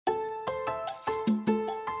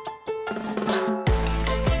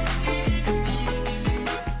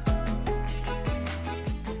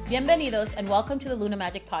Bienvenidos and welcome to the Luna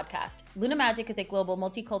Magic podcast. Luna Magic is a global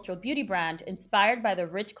multicultural beauty brand inspired by the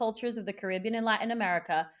rich cultures of the Caribbean and Latin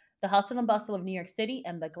America, the hustle and bustle of New York City,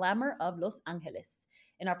 and the glamour of Los Angeles.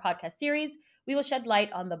 In our podcast series, we will shed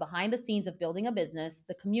light on the behind the scenes of building a business,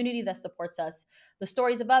 the community that supports us, the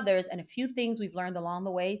stories of others, and a few things we've learned along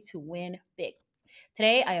the way to win big.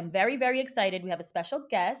 Today, I am very, very excited. We have a special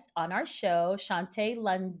guest on our show, Shontay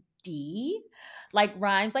Lundy, like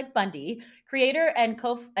rhymes like Bundy, creator and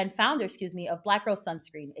founder, of Black Girl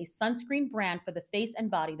Sunscreen, a sunscreen brand for the face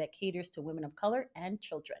and body that caters to women of color and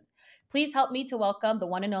children. Please help me to welcome the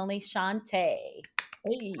one and only Shontay.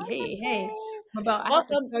 Hey, Hi, hey, hey. Shontay. Mabel, I have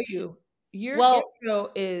to Welcome. tell you, your Well,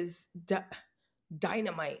 intro is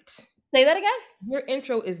dynamite. say that again. Your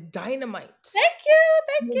intro is dynamite. Thank you.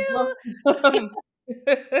 Thank You're you. welcome.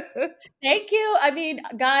 Thank you. I mean,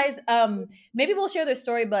 guys, maybe we'll share their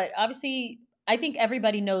story, but obviously, I think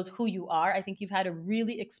everybody knows who you are. I think you've had a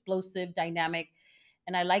really explosive, dynamic,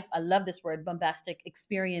 and I love this word, bombastic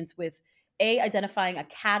experience with identifying a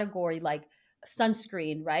category like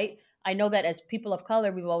sunscreen, right? I know that as people of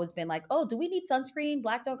color, we've always been like, oh, do we need sunscreen?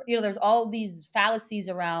 Black don't, there's all these fallacies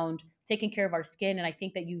around taking care of our skin. And I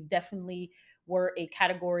think that you definitely were a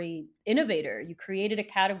category innovator. You created a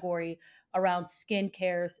category around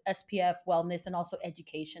skincare, SPF, wellness, and also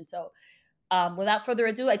education. So, without further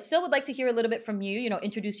ado, I'd still would like to hear a little bit from you.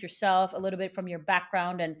 Introduce yourself, a little bit from your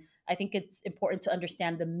background, and I think it's important to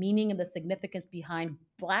understand the meaning and the significance behind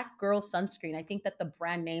Black Girl Sunscreen. I think that the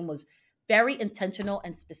brand name was very intentional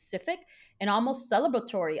and specific, and almost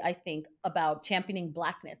celebratory. I think about championing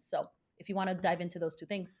blackness. So, if you want to dive into those two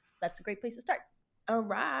things, that's a great place to start. All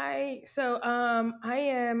right. So, I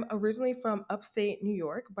am originally from upstate New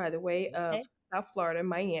York, by the way, of Okay. South Florida,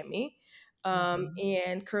 Miami, Mhm.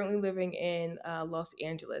 and currently living in Los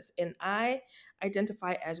Angeles. And I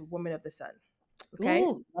identify as a woman of the sun. Okay.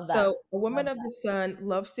 Ooh, love that. So, a woman Love of the that. sun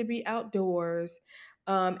loves to be outdoors.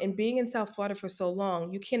 And being in South Florida for so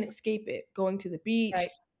long, you can't escape it. Going to the beach, Right.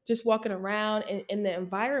 just walking around in the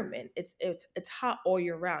environment. It's hot all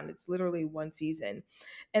year round. It's literally one season.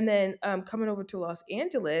 And then coming over to Los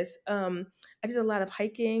Angeles, I did a lot of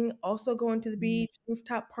hiking, also going to the Mhm. beach,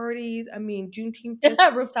 rooftop parties. I mean, Juneteenth just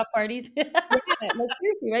Rooftop parties. yeah, like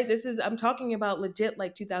seriously, right? I'm talking about legit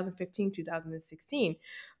like 2015, 2016.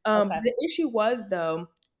 Okay. The issue was though,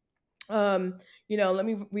 let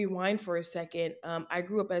me rewind for a second. I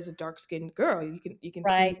grew up as a dark skinned girl. You can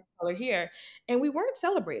see my Right. color here, and we weren't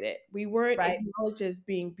celebrated. We weren't Right. acknowledged as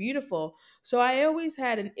being beautiful. So I always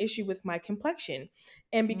had an issue with my complexion,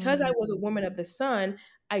 and because I was a Mm. woman of the sun,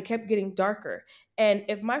 I kept getting darker. And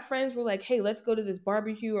if my friends were like, "Hey, let's go to this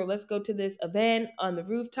barbecue or let's go to this event on the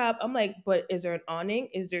rooftop," I'm like, "But is there an awning?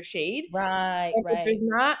 Is there shade?" Right, And if there's right,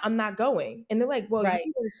 not, I'm not going. And they're like, well, you right,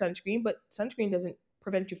 can wear sunscreen, but sunscreen doesn't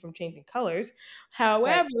prevent you from changing colors.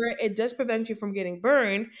 right. However, it does prevent you from getting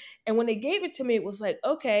burned. And when they gave it to me, it was like,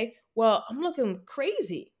 okay, well, I'm looking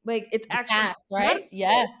crazy. Like it's The actually cast, right? noticeable,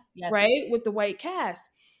 Yes, yes. right? With the white cast.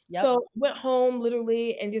 So Yep. I went home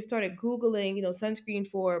literally and just started Googling, sunscreen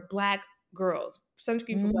for black girls,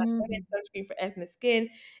 sunscreen for black women, Mhm, sunscreen for ethnic skin,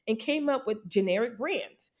 and came up with generic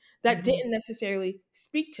brands that mhm, didn't necessarily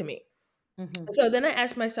speak to me. mhm, So then I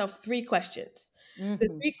asked myself three questions. The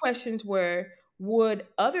mhm, three questions were, would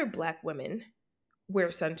other Black women wear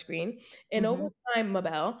sunscreen? And over mhm, time,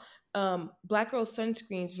 Mabel, Black girl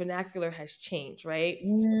sunscreen's vernacular has changed, right?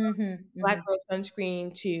 mhm, Black mhm. girl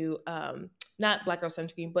sunscreen to not Black girl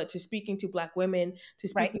sunscreen, but to speaking to Black women, to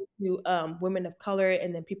Right. speaking to women of color,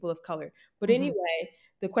 and then people of color. But Mhm, anyway,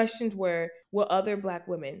 the questions were, will other Black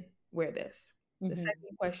women wear this? The mhm,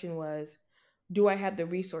 second question was, do I have the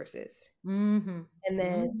resources? mhm, And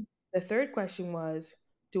then mhm. the third question was,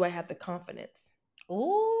 do I have the confidence?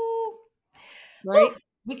 Ooh. Right? Whew,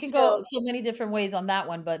 we can go So, so many different ways on that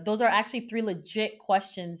one, but those are actually three legit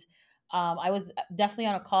questions. I was definitely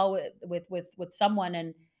on a call with someone,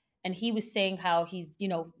 and he was saying how he's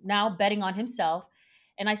now betting on himself.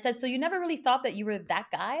 And I said, so you never really thought that you were that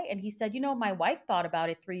guy? And he said, my wife thought about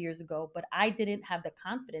it 3 years ago, but I didn't have the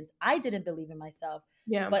confidence. I didn't believe in myself.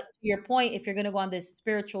 yeah. But to your point, if you're going to go on this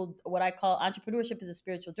spiritual, what I call entrepreneurship is a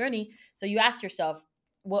spiritual journey. So you ask yourself,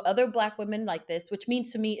 will other Black women like this, which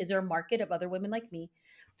means to me, is there a market of other women like me?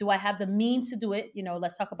 Do I have the means to do it?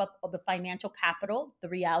 Let's talk about the financial capital, the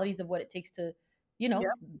realities of what it takes to, you know,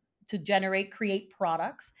 Yeah. to generate, create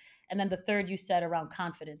products. And then the third you said around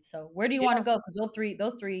confidence. So where do you want Yeah. to go? Because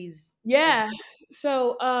those three is Yeah.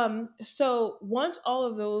 So once all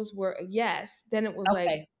of those were a yes, then it was like,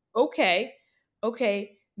 okay. okay,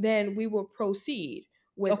 okay, then we will proceed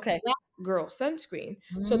with Okay. Black Girl Sunscreen.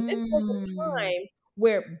 So this was the Mm, time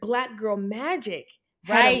where Black Girl Magic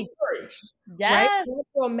had Right. emerged, right? Yes. Black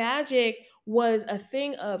Girl Magic was a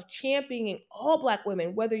thing of championing all Black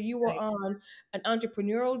women, whether you were Right. on an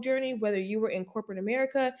entrepreneurial journey, whether you were in corporate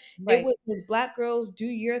America. It Right. was this Black girls do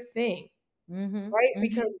your thing, Mhm. right? Mhm.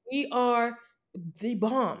 Because we are the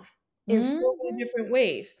bomb in so many Mhm. different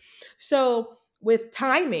ways. So with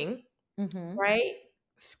timing, Mhm. right?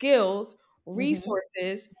 Skills, Mhm.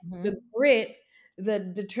 resources, the Mhm. grit, the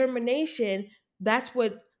determination, that's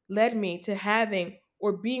what led me to having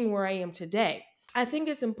or being where I am today. I think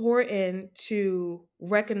it's important to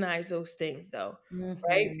recognize those things though,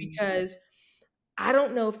 right? Mhm. Because I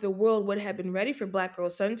don't know if the world would have been ready for Black Girl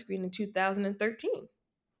Sunscreen in 2013.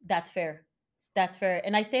 That's fair. That's fair.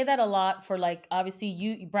 And I say that a lot for like obviously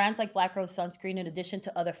you brands like Black Girl Sunscreen, in addition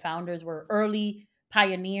to other founders, were early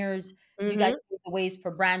pioneers. You guys Mhm. paved the ways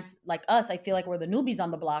for brands like us. I feel like we're the newbies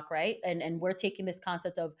on the block, right? And we're taking this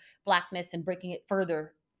concept of blackness and breaking it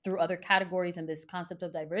further through other categories and this concept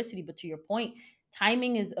of diversity. But to your point,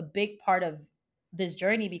 timing is a big part of this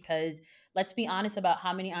journey because let's be honest about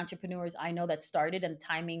how many entrepreneurs I know that started and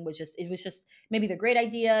timing was just it was just maybe the great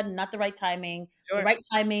idea, not the right timing, the Sure. right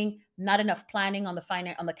timing, not enough planning on the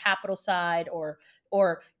finance on the capital side,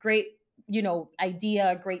 or great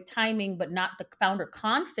idea, great timing, but not the founder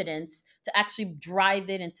confidence to actually drive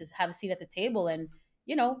it and to have a seat at the table and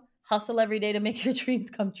hustle every day to make your dreams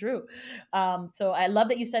come true. So I love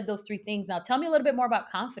that you said those three things. Now tell me a little bit more about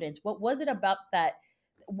confidence. What was it about that?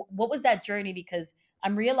 What was that journey? Because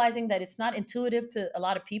I'm realizing that it's not intuitive to a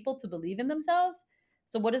lot of people to believe in themselves.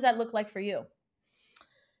 So what does that look like for you?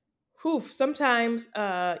 Whew, sometimes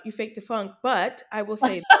you fake the funk, but I will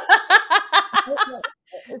say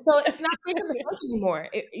so it's not faking the funk anymore.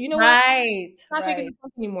 You know what? Right, Not faking the right,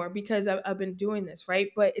 funk anymore because I've been doing this, right?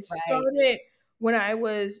 But it right. started when I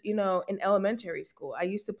was, in elementary school. I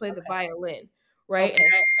used to play the Okay, violin, right?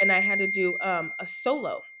 okay. And I had to do a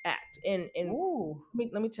solo act. And Ooh,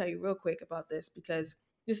 let me tell you real quick about this because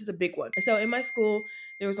this is a big one. So in my school,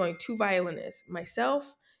 there was only two violinists,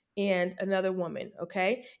 myself and another woman.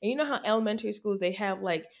 Okay, and you know how elementary schools they have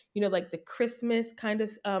like like the Christmas kind of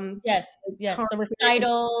yes, yes. The concert.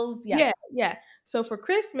 recitals, Yeah, yes. yeah. So for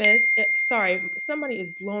Christmas, sorry, somebody is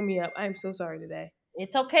blowing me up. I am so sorry today.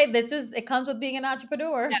 It's okay. It comes with being an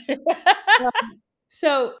entrepreneur. Yeah.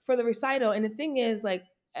 So for the recital, and the thing is, like,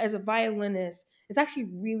 as a violinist, it's actually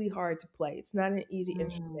really hard to play. It's not an easy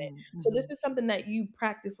instrument. Mm, So this mhm, is something that you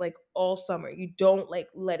practice like all summer. You don't like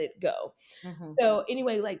let it go. mhm, So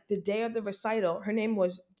anyway, like the day of the recital, her name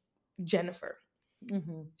was Jennifer.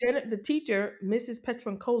 mhm. The teacher, Mrs.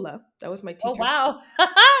 Petroncola, that was my Oh teacher. wow,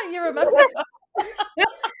 you remember?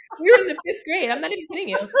 We were in the fifth grade. I'm not even kidding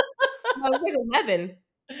you. I was like 11.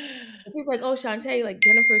 And she's like, "Oh, Shantae, like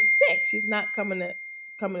Jennifer's sick. She's not coming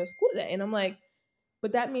to school today." And I'm like,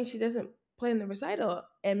 "But that means she doesn't play in the recital."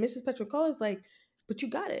 And Mrs. Petrocola is like, "But you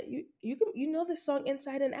got it. You know this song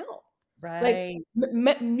inside and out. Like Right.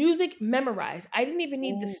 music memorized. I didn't even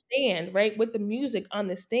need the Ooh, stand right with the music on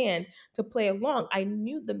the stand to play along. I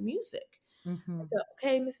knew the music." I mhm. said,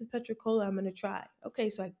 "Okay, Mrs. Petrocola, I'm gonna try." Okay,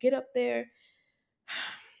 so I get up there,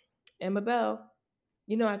 and Mabel,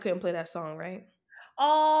 you know I couldn't play that song, right?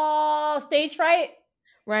 Oh, stage fright.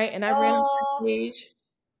 Right, and I ran off that Oh, stage,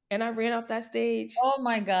 and I ran off that stage, oh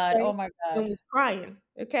my god. right, Oh my and god. was crying,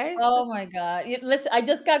 okay? Oh This my god. Listen, I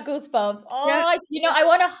just got goosebumps. yeah, Oh, I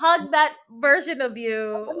want to hug that version of you.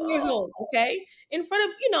 11 years Oh. old, okay? In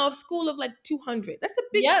front of, a school of, like, 200. That's a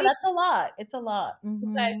big Yeah, deal, that's a lot. It's a lot.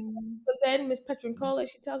 okay? Mhm. So then Miss Petrancola,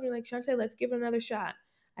 she tells me, like, "Shantae, let's give it another shot.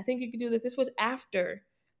 I think you could do this." This was after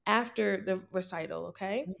the recital,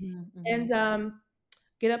 okay? Mhm, And, mhm.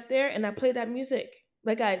 get up there, and I play that music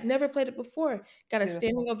like I never played it before. Got a Beautiful.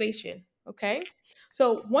 standing ovation, okay?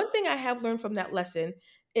 So, one thing I have learned from that lesson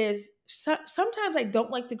is sometimes I don't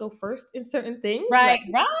like to go first in certain things, right? Right,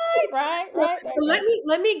 right, right, So, right, right, but let right.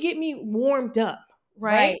 me get me warmed up,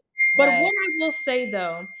 right? Right, But right, what I will say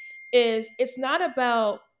though is it's not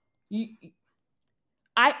about you.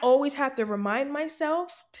 I always have to remind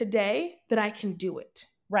myself today that I can do it.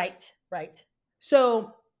 right, right.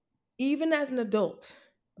 So even as an adult,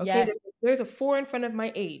 okay, Yes, there's a four in front of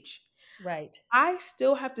my age. right. I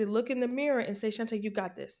still have to look in the mirror and say, Shante, you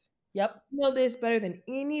got this. Yep, You know this better than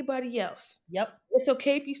anybody else. yep, It's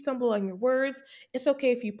okay if you stumble on your words. It's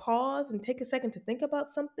okay if you pause and take a second to think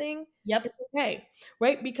about something. yep. It's okay,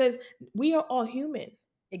 right? Because we are all human.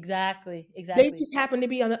 Exactly, They exactly. just happen to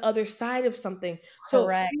be on the other side of something. So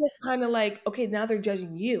it feels Correct. kind of like, okay, now they're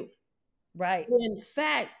judging you. Right. When in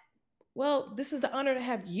fact, well, this is the honor to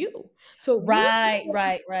have you. So really Right,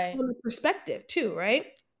 right, right. on the perspective too, right?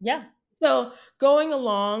 Yeah. So going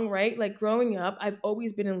along, right, like growing up, I've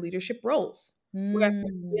always been in leadership roles. where I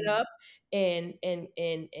have to get Mm. up and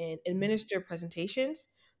administer presentations.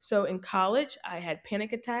 So in college, I had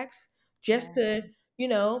panic attacks just Wow. to,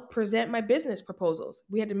 present my business proposals.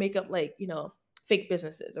 We had to make up like, fake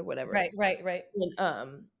businesses or whatever Right, right, right.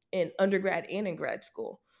 in undergrad and in grad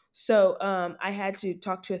school. So I had to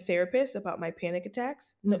talk to a therapist about my panic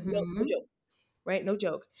attacks. No, no, no Mhm. joke, right? No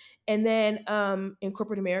joke. And then in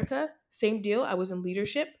corporate America, same deal. I was in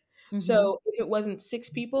leadership. Mhm. So if it wasn't 6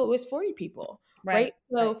 people, it was 40 people, right? Right,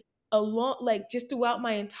 right. So along, like just throughout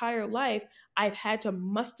my entire life, I've had to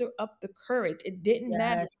muster up the courage. It didn't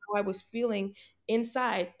matter Yes. how I was feeling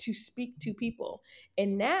inside to speak to people.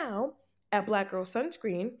 And now at Black Girl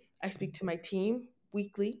Sunscreen, I speak to my team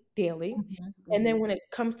weekly, daily. Mhm, And then mhm. when it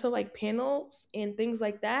comes to like panels and things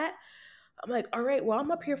like that, I'm like, all right, well,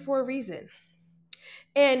 I'm up here for a reason.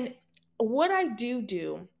 And what I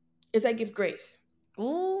do is I give grace.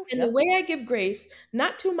 Ooh, And the yep. way I give grace,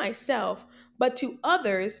 not to myself, but to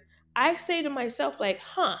others, I say to myself, like,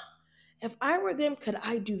 huh, if I were them, could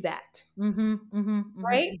I do that? Mhm, mhm,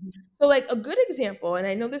 Right? mhm, So, like, a good example, and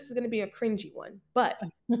I know this is going to be a cringy one, but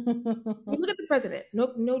mhm. we look at the president.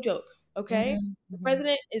 No, no joke. Okay, Mhm, the mhm.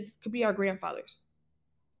 president is could be our grandfathers,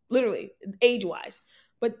 literally age wise,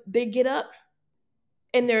 but they get up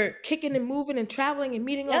and they're kicking and moving and traveling and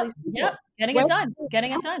meeting all Yep, these yep. people, Getting right? it done,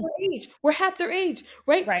 getting Half it done. their age. We're half their age,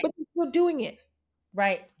 right? Right, But they're still doing it.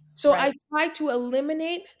 right, So right. I try to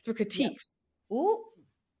eliminate the Yep. critiques. Ooh,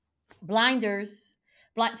 blinders.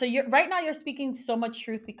 So you're right now you're speaking so much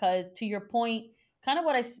truth because to your point, kind of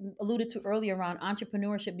what alluded to earlier around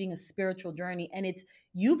entrepreneurship being a spiritual journey, and it's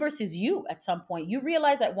you versus you at some point. You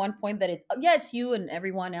realize at one point that it's yeah, it's you and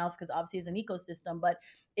everyone else because obviously it's an ecosystem, but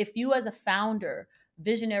if you as a founder,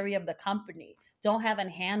 visionary of the company, don't have a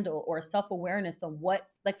handle or a self-awareness on what,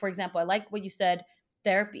 like for example, I like what you said,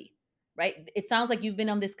 therapy, right? It sounds like you've been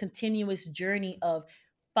on this continuous journey of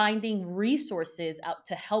finding resources out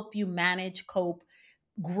to help you manage, cope,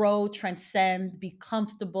 grow, transcend, be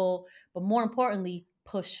comfortable, but more importantly,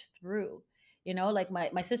 push through. You know, like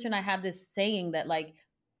my sister and I have this saying that like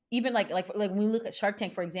even like when we look at Shark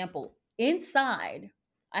Tank, for example, inside,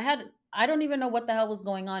 I don't even know what the hell was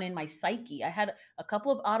going on in my psyche. I had a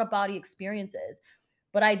couple of out of body experiences,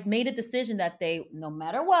 but I made a decision that they, no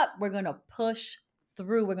matter what, we're gonna push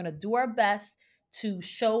through. We're gonna do our best to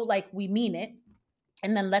show like we mean it,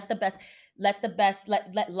 and then let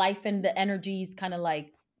life and the energies kind of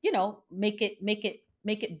like make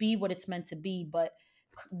it be what it's meant to be. But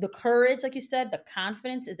the courage, like you said, the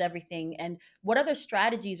confidence is everything. And what other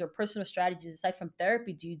strategies or personal strategies aside from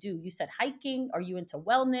therapy do? You said hiking. Are you into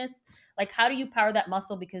wellness? Like how do you power that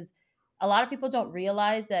muscle? Because a lot of people don't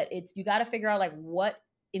realize that it's you got to figure out like what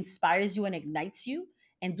inspires you and ignites you,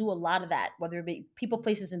 and do a lot of that, whether it be people,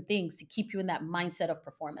 places, and things, to keep you in that mindset of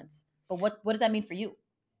performance. But what does that mean for you?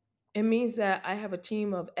 It means that I have a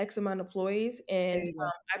team of X amount of employees There and you go.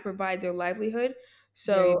 I provide their livelihood.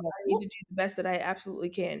 There So you go. I need Whoop. to do the best that I absolutely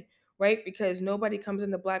can, right? Because nobody comes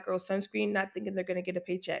in the Black Girl Sunscreen not thinking they're going to get a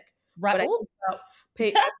paycheck. Right. But Oop.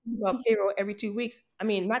 I think about payroll every 2 weeks. I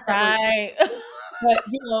mean, not that we're Right. but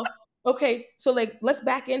okay, so like let's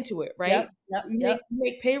back into it, right? Yep. Yep. You make Yep. you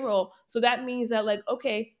make payroll, so that means that like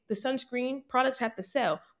okay, the sunscreen products have to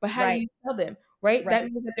sell, but how do Right. you sell them, right? Right. That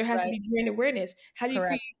means that there has to Right. be brand awareness. How do you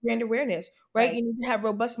create Correct. brand awareness, right? Right. You need to have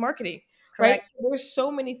robust marketing, right? Correct. So there's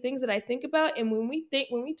so many things that I think about, and when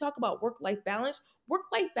we talk about work life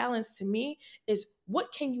balance to me is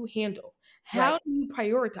what can you handle? How Right. do you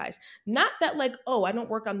prioritize? Not that like oh I don't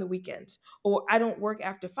work on the weekends or I don't work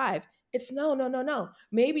after 5. It's no, no, no, no.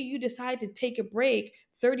 Maybe you decide to take a break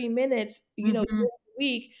 30 minutes, Hmm. during the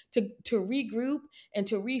week to regroup and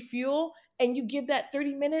to refuel. And you give that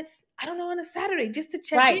 30 minutes, I don't know, on a Saturday just to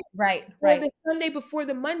check in Right. Right. or Right. the Sunday before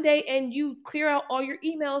the Monday and you clear out all your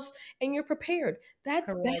emails and you're prepared.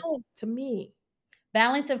 That's Correct. balance to me.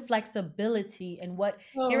 Balance and flexibility. And what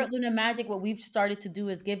here at So Luna Magic, what we've started to do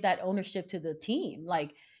is give that ownership to the team.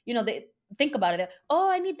 Like, they think about it. Oh,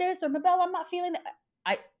 I need this, or Mabel, I'm not feeling that.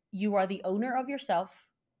 I You are the owner of yourself.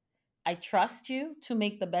 I trust you to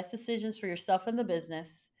make the best decisions for yourself and the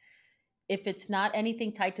business. If it's not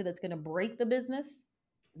anything tied to that's going to break the business,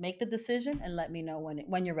 make the decision and let me know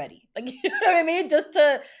when you're ready. Like you know what I mean? Just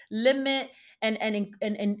to limit and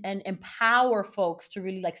empower folks to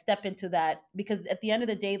really like step into that, because at the end of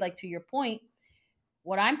the day, like to your point,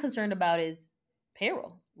 what I'm concerned about is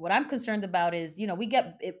payroll. What I'm concerned about is, we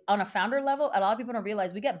get on a founder level, a lot of people don't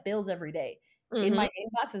realize we get bills every day. In my mhm.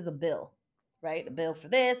 inbox is a bill, right? A bill for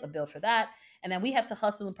this, a bill for that. And then we have to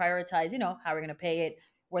hustle and prioritize, how we're going to pay it,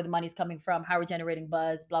 where the money's coming from, how we're generating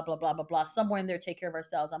buzz, blah, blah, blah, blah, blah. Somewhere in there, take care of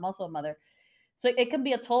ourselves. I'm also a mother. So it can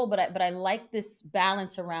be a toll, but I like this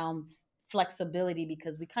balance around flexibility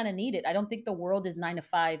because we kind of need it. I don't think the world is 9 to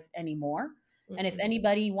 5 anymore. And if Mm-mm.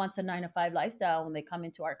 anybody wants a 9 to 5 lifestyle when they come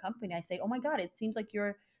into our company, I say, "Oh my God, it seems like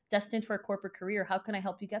you're destined for a corporate career. How can I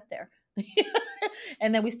help you get there?"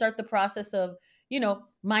 And then we start the process of,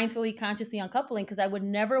 mindfully, consciously uncoupling because I would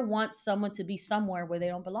never want someone to be somewhere where they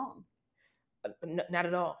don't belong. Not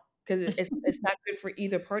at all, because it's not good for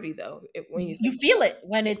either party though. When you You think feel about it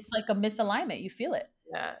when it's like a misalignment. You feel it. it.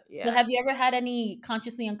 Yeah, So yeah. have you ever had any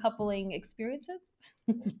consciously uncoupling experiences?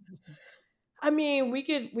 I mean, we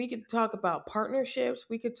could talk about partnerships.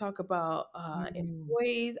 We could talk about Mm.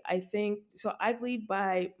 employees. I think so. I lead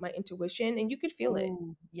by my intuition, and you could feel it,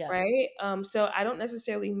 Oh, yeah. right? So I don't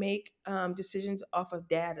necessarily make decisions off of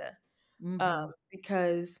data, um, Mhm.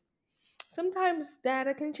 because sometimes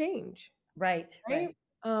data can change, Right, right?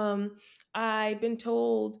 right. I've been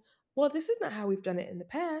told, well, this is not how we've done it in the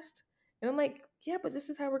past, and I'm like, yeah, but this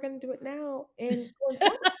is how we're going to do it now and going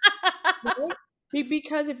forward, right?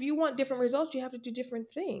 Because if you want different results, you have to do different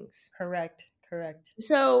things. Correct, correct.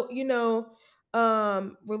 So,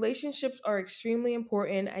 relationships are extremely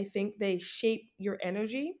important. I think they shape your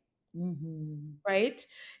energy, Mhm. right?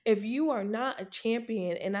 If you are not a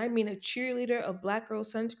champion, and I mean a cheerleader of Black Girl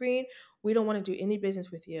Sunscreen, we don't want to do any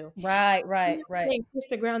business with you. Right, We're right, not right. saying kiss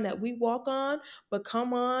the ground that we walk on, but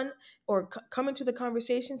come on or come into the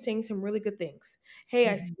conversation saying some really good things. Hey,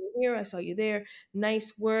 I see Mhm. you here. I saw you there.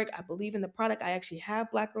 Nice work. I believe in the product. I actually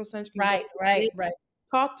have Black Girl Sunscreen. What Right, right, right,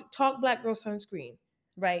 talk Black Girl Sunscreen,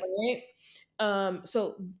 right. right?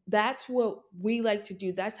 So that's what we like to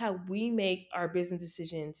do. That's how we make our business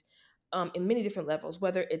decisions, in many different levels,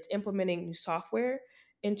 whether it's implementing new software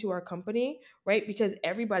into our company, right? Because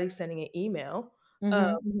everybody's sending an email.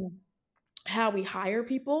 Uh, Mhm, mhm. how we hire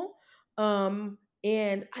people.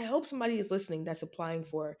 And I hope somebody is listening that's applying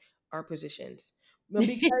for our positions. Well,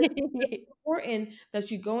 because it's important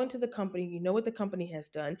that you go into the company, you know what the company has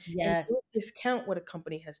done, and Yes. don't discount what a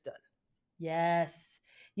company has done. Yes.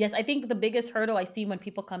 Yes, I think the biggest hurdle I see when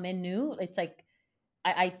people come in new, it's like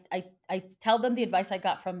I tell them the advice I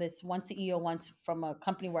got from this one CEO once from a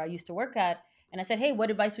company where I used to work at, and I said, "Hey, what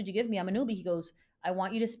advice would you give me? I'm a newbie." He goes, "I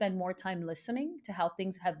want you to spend more time listening to how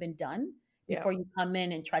things have been done Yeah. before you come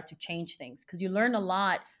in and try to change things because you learn a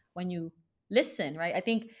lot when you listen." Right? I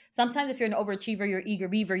think sometimes if you're an overachiever, you're eager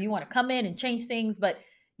beaver, you want to come in and change things, but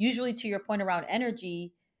usually to your point around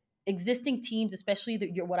energy, existing teams, especially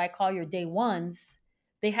your what I call your day ones,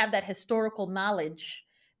 they have that historical knowledge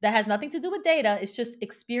that has nothing to do with data. It's just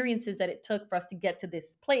experiences that it took for us to get to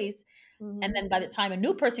this place. And Hmm. then by the time a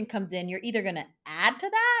new person comes in, you're either going to add to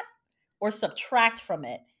that or subtract from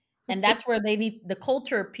it. And that's where they need the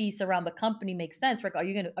culture piece around the company makes sense. Like,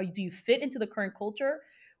 do you fit into the current culture,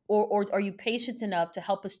 or are you patient enough to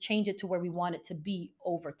help us change it to where we want it to be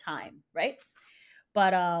over time? Right.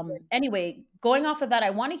 But anyway, going off of that,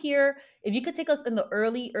 I want to hear if you could take us in the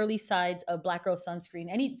early sides of Black Girl Sunscreen.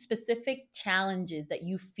 Any specific challenges that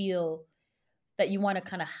you feel that you want to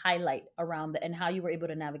kind of highlight around and how you were able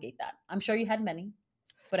to navigate that? I'm sure you had many,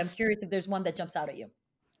 but I'm curious if there's one that jumps out at you.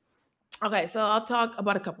 Okay, so I'll talk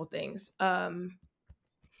about a couple things.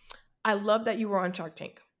 I love that you were on Shark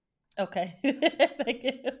Tank. Okay. Thank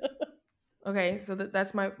you. Okay, so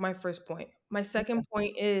that's my first point. My second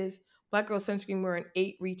point is Black Girl Sunscreen. We're in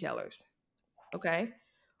 8 retailers. Okay,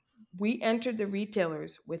 we entered the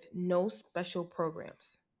retailers with no special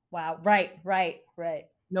programs, Wow. Right, right, right,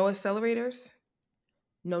 no accelerators,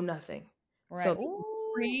 no nothing. So right.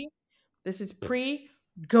 Ooh. this is pre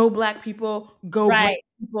go Black people, go brown Right,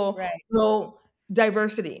 people, right. go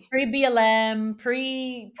diversity. Pre BLM,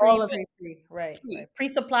 pre, All pre, of it pre, pre. Right, pre. right. Pre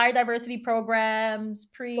supplier diversity programs,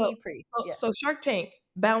 So, pre. so, Yeah. so Shark Tank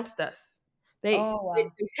bounced us. They, Oh, they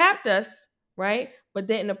wow. they tapped us, right? But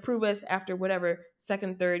didn't approve us after whatever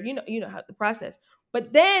second, third. You know how the process.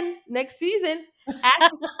 But then next season, asked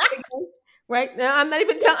us to apply again, right? Now I'm not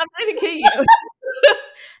even kidding you.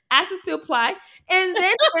 Asked us to apply, and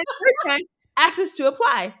then for a third time, asked us to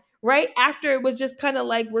apply. Right after it was just kind of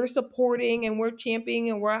like we're supporting and we're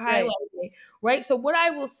championing and we're Right. highlighting, right? So what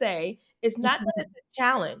I will say is not that it's a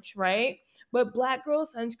challenge, right? But Black Girl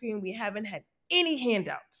Sunscreen, we haven't had any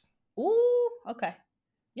handouts. Ooh, okay.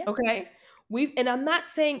 Yeah. Okay. And I'm not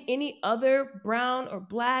saying any other brown or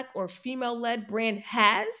black or female led brand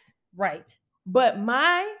has, Right. but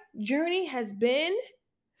my journey has been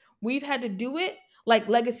we've had to do it like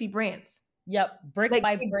legacy brands. Yep. Brick Like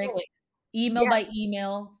by keep brick, going. email Yeah, by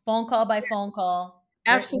email, phone call by phone call,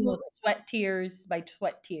 right? absolutely. Sweat tears by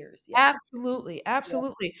sweat tears. Yeah. Absolutely. Yeah.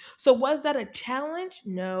 Absolutely. So was that a challenge?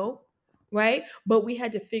 No. right? But we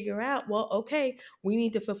had to figure out, well, okay, we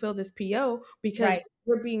need to fulfill this PO because Right.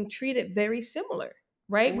 we're being treated very similar,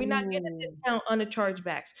 right? We're not getting a Ooh. discount on the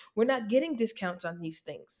chargebacks. We're not getting discounts on these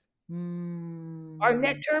things. Our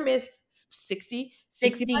net Mm. term is 60, 65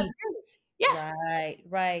 60. days. Yeah. Right,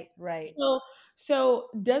 right, right. So, so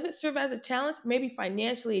does it serve as a challenge? Maybe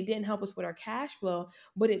financially, it didn't help us with our cash flow,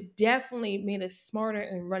 but it definitely made us smarter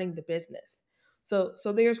in running the business. So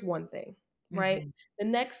there's one thing, right? Mhm. The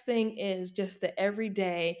next thing is just the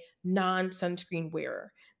everyday non-sunscreen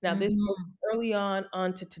wearer. Now, this goes Mhm. early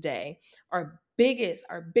on to today. Our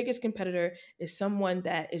biggest competitor is someone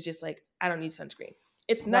that is just like, I don't need sunscreen.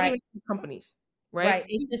 It's not Right, even companies, right? right.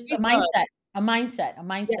 It's just a We love mindset, a mindset, a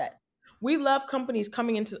mindset. we love companies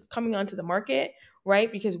coming onto the market,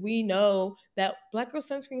 right? Because we know that Black Girl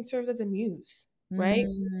Sunscreen serves as a muse, right?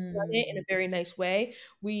 We've done it in Mm. a very nice way.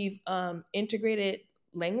 We've integrated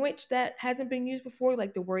language that hasn't been used before,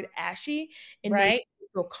 like the word ashy, and made Right?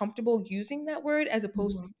 people feel comfortable using that word as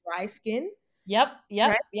opposed to Mhm. dry skin, Yep, yep,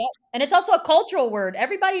 right? yep. And it's also a cultural word.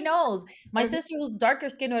 Everybody knows. My sister who's darker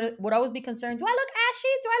skin would always be concerned, "Do I look ashy?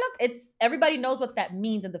 Do I look?" It's everybody knows what that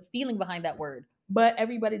means and the feeling behind that word. But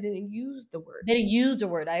everybody didn't use the word. They didn't use the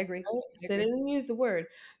word. I agree. Right? I So they agree. didn't use the word.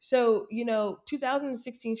 So,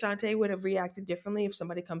 2016 Shantae would have reacted differently if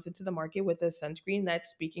somebody comes into the market with a sunscreen that's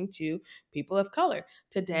speaking to people of color.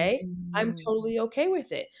 Today, I'm Mm. totally okay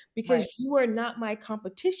with it Right. because you are not my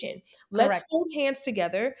competition. Let's Correct. hold hands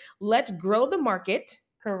together. Let's grow the market,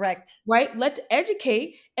 Correct. right? Let's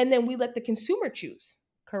educate, and then we let the consumer choose.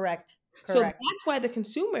 Correct. So Correct. that's why the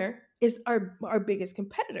consumer is our biggest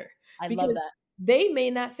competitor I love because that. they may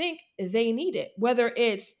not think they need it.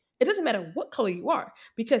 It doesn't matter what color you are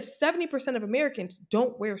because 70% of Americans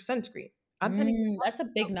don't wear sunscreen. I'm not even That's a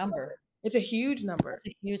big talking about number. it. It's a huge number.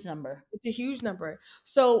 That's a huge number. It's a huge number.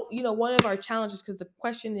 So, one of our challenges, because the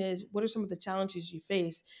question is, what are some of the challenges you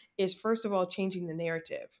face? Is first of all changing the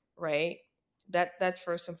narrative, right? That's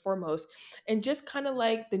first and foremost, and just kind of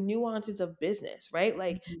like the nuances of business, right?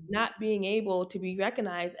 Like Mhm. not being able to be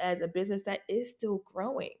recognized as a business that is still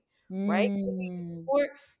growing, right? Mm. Or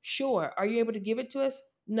sure, are you able to give it to us?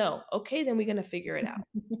 No. Okay, then we're gonna figure it out.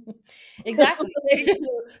 Exactly.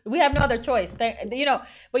 We have no other choice. But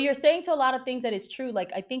you're saying to a lot of things that is true.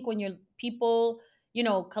 Like I think when you're people,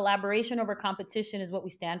 collaboration over competition is what we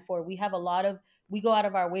stand for. We go out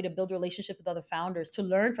of our way to build relationships with other founders to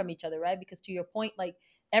learn from each other, right? Because to your point, like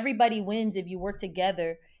everybody wins if you work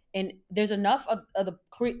together and there's enough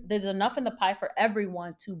there's enough in the pie for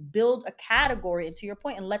everyone to build a category, and to your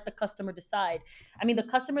point, and let the customer decide. I mean, the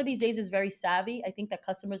customer these days is very savvy. I think that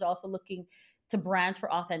customers are also looking to brands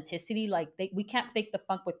for authenticity. Like we can't fake the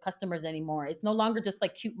funk with customers anymore. It's no longer just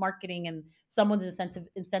like cute marketing and someone's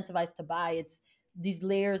incentivized to buy. It's these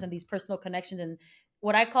layers and these personal connections and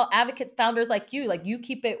what I call advocate founders like you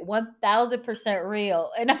keep it 1000%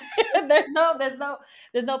 real. And there's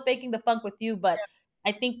no faking the funk with you. But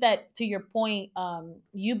I think that to your point,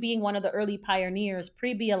 you being one of the early pioneers,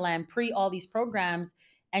 pre BLM, pre all these programs,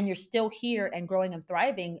 and you're still here and growing and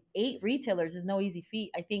thriving. 8 retailers is no easy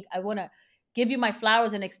feat. I think I want to give you my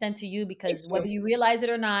flowers and extend to you Thank because you. whether you realize it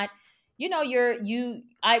or not,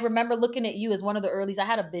 I remember looking at you as one of the earlies. I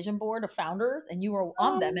had a vision board of founders and you were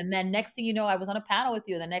on them. Um, And then next thing you know, I was on a panel with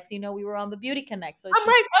you. And the next thing you know, we were on the Beauty Connect. So it's I'm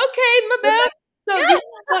just like, okay, my we're bad. like, So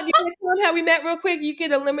you want how we met real quick? You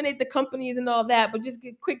could eliminate the companies and all that, but just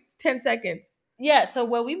get quick 10 seconds. yeah. So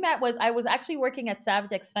what we met was I was actually working at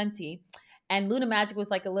Savage X Fenty and Luna Magic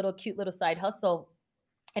was like a little cute little side hustle,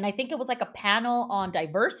 and I think it was like a panel on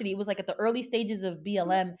diversity. It was like at the early stages of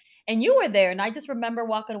BLM, and you were there. And I just remember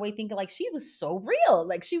walking away thinking like she was so real,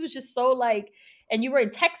 like she was just so like. And you were in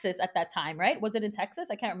Texas at that time, right? Was it in Texas?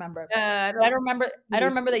 I can't remember. I But I don't. don't remember. I don't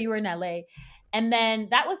remember that you were in LA. And then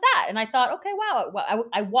that was that. And I thought, okay, wow. Well,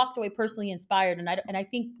 I walked away personally inspired. And I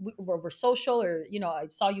think we're social, or I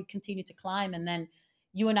saw you continue to climb, and then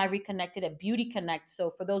you and I reconnected at Beauty Connect. So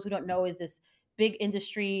for those who don't know, is this big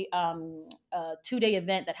industry 2-day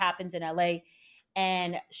event that happens in LA.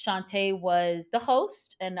 And Shontay was the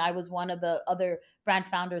host, and I was one of the other brand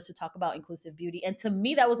founders to talk about inclusive beauty. And to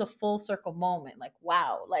me, that was a full circle moment. Like,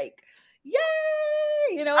 wow, like, yay!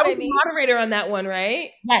 You know I what I was the mean? moderator on that one, right?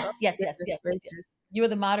 Oh, Yes, yes, yes, goodness yes, yes, yes. gracious. You were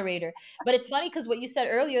the moderator. But it's funny because what you said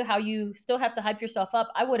earlier, how you still have to hype yourself up.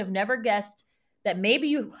 I would have never guessed that maybe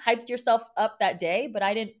you hyped yourself up that day, but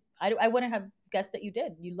I didn't. I wouldn't have guessed that you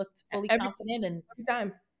did. You looked fully Every, confident, and every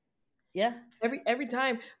time. yeah. Every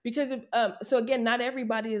time. Because so again, not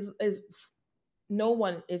everybody is no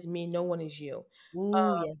one is me, no one is you. Ooh,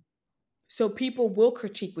 yeah. So people will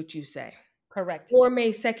critique what you say. Correct. or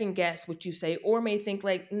may second guess what you say, or may think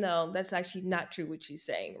like, no, that's actually not true what she's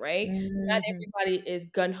saying, right? Not Hmm. everybody is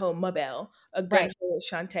gun ho Mabel, a gun Right. ho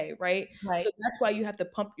Shantae, right? So Right. that's why you have to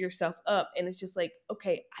pump yourself up, and it's just like,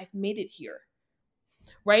 okay, I've made it here,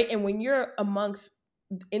 right? And when you're amongst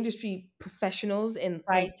industry professionals and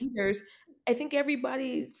Right. leaders, I think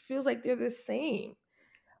everybody feels like they're the same,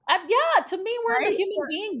 Yeah, to me, we're in the right? human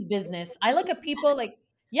beings business. I look at people like,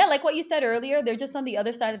 yeah, like what you said earlier, they're just on the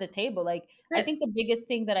other side of the table. Like, I That's it. think the biggest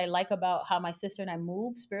thing that I like about how my sister and I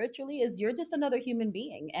move spiritually is you're just another human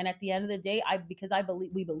being. And at the end of the day, because I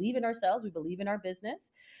believe we believe in ourselves, we believe in our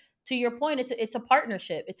business. To your point, it's a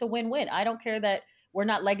partnership. It's a win-win. I don't care that we're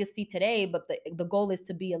not legacy today, but the goal is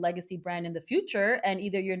to be a legacy brand in the future. And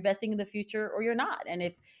either you're investing in the future or you're not. And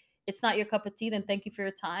if it's not your cup of tea, then thank you for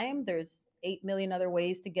your time. There's 8 million other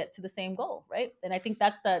ways to get to the same goal, right? And I think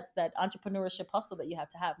that's that entrepreneurship hustle that you have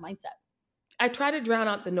to have mindset. I try to drown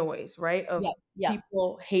out the noise, right, of Yeah, yeah.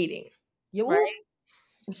 people hating, right?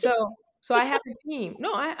 You. So I have a team.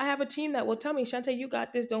 No, I have a team that will tell me, Shante, you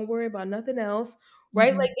got this. Don't worry about nothing else,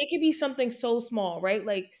 right? Like Hmm. it could be something so small, right?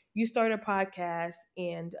 Like you start a podcast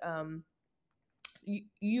and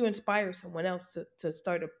you inspire someone else to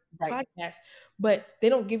start a Right, podcast, but they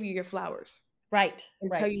don't give you your flowers right,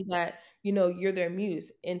 and tell right, you that, you're their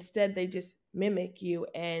muse. Instead, they just mimic you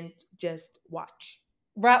and just watch.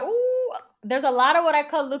 right. Ooh, there's a lot of what I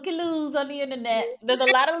call looky loos on the internet. There's a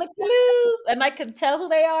lot of looky loos, and I can tell who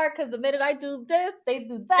they are because the minute I do this, they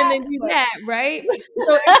do And that. then do But that, right?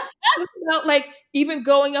 So it's about like even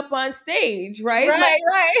going up on stage, right? Like right,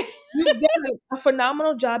 right, you've done a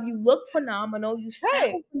phenomenal job. You look phenomenal. You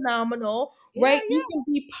right. sound phenomenal, Yeah, right? You yeah. can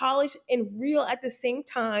be polished and real at the same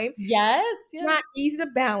time. Yes, yes. Not easy to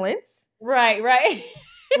balance, Right, right.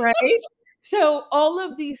 right? So all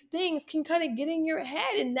of these things can kind of get in your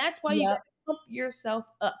head, and that's why you got Yep. to pump yourself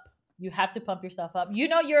up. You have to pump yourself up. You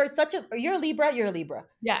know, you're a Libra. You're a Libra.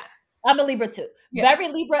 Yeah. I'm a Libra too. Yes.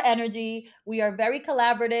 Very Libra energy. We are very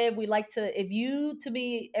collaborative. We like to, if you, to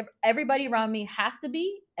me, everybody around me has to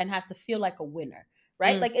be and has to feel like a winner,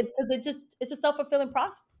 right? Mm. Like, because it's a self fulfilling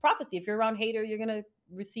prophecy. If you're around hater, you're going to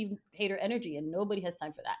receive hater energy, and nobody has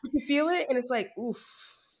time for that. But you feel it, and it's like, oof,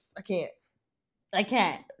 I can't. I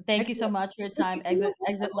can't. I Thank you so can't. much for your But time. you know Exit, what?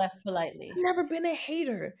 exit left I've politely. never been a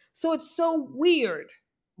hater, so it's so weird.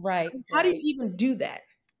 Right, How do you right. even do that?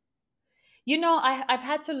 You know, I've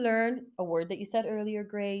had to learn a word that you said earlier,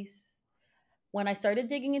 Grace. When I started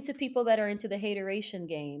digging into people that are into the hateration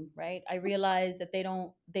game, right, I realized that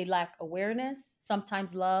they lack awareness,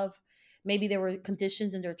 sometimes love. Maybe there were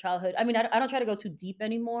conditions in their childhood. I mean, I don't try to go too deep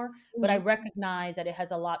anymore, but I Mhm. recognize that it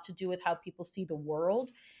has a lot to do with how people see the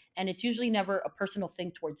world. And it's usually never a personal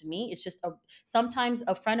thing towards me. It's just sometimes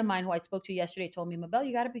a friend of mine who I spoke to yesterday told me, Mabel,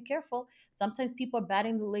 you got to be careful. Sometimes people are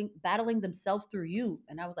battling themselves through you.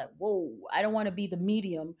 And I was like, whoa, I don't want to be the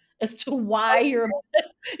medium as to why you're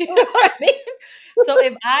upset. You know what I mean? So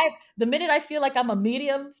the minute I feel like I'm a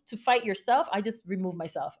medium to fight yourself, I just remove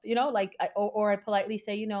myself, like, or I politely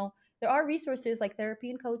say, there are resources like therapy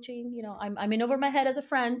and coaching. I'm in over my head as a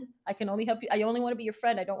friend. I can only help you. I only want to be your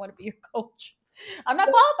friend. I don't want to be your coach. I'm not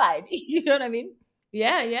qualified. You know what I mean?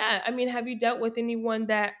 Yeah, yeah. I mean, have you dealt with anyone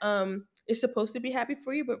that is supposed to be happy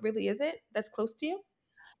for you but really isn't? That's close to you?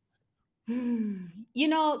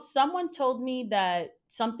 Someone told me that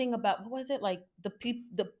something about, what was it, like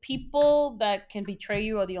the people that can betray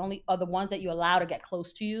you are the ones that you allow to get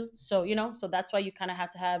close to you. So so that's why you kind of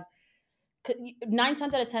have to have 9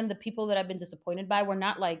 times out of 10, the people that I've been disappointed by were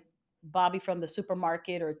not like Bobby from the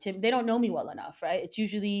supermarket or Tim. They don't know me well enough, right? It's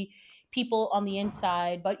usually people on the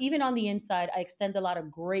inside, but even on the inside, I extend a lot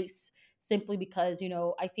of grace simply because,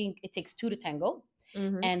 I think it takes two to tango.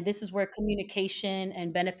 Hmm. And this is where communication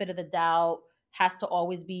and benefit of the doubt has to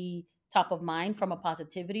always be top of mind from a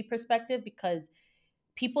positivity perspective, because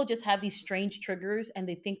people just have these strange triggers and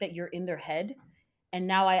they think that you're in their head. And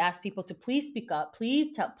now I ask people to please speak up,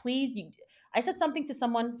 please tell, please. I said something to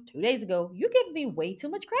someone 2 days ago. You give me way too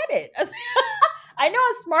much credit. I know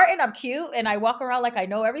I'm smart and I'm cute and I walk around like I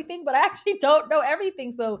know everything, but I actually don't know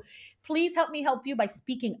everything. So please help me help you by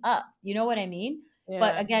speaking up. You know what I mean?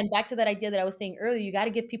 But Yeah. again, back to that idea that I was saying earlier, you got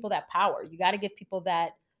to give people that power. You got to give people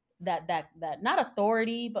that not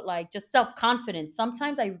authority, but like just self confidence.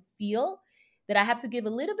 Sometimes I feel that I have to give a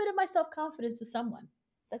little bit of my self confidence to someone.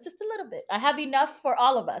 That's just a little bit. I have enough for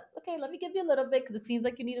all of us. Okay, let me give you a little bit because it seems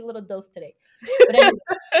like you need a little dose today. But anyway,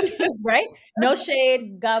 right? No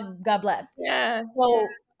shade. God bless. Yeah. So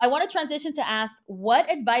I want to transition to ask, what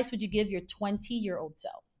advice would you give your 20-year-old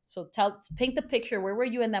self? So paint the picture. Where were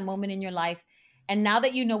you in that moment in your life? And now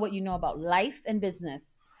that you know what you know about life and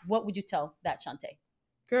business, what would you tell that Shantae?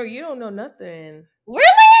 Girl, you don't know nothing. Right?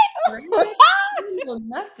 Really? You don't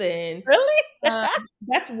know nothing. Really? Um,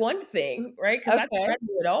 that's one thing, right? Because I Okay. didn't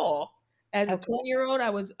do it all. As a Okay. 20-year-old, I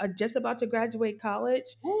was just about to graduate college.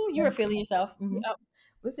 Ooh, you were Um, feeling yourself. yeah,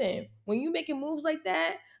 listen, when you making moves like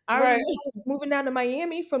that, I already Right. knew I was moving down to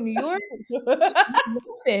Miami from New York.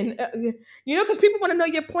 Listen, because people want to know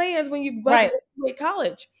your plans when you about to Right. graduate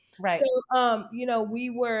college. So, Right. we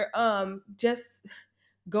were just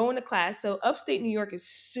going to class. So upstate New York is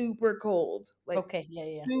super cold, like Okay. Yeah.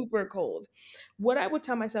 Yeah. super cold. What I would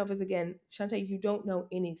tell myself is, again, Shante, you don't know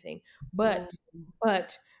anything, but Oh.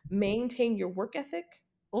 but maintain your work ethic,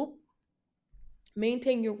 Oop.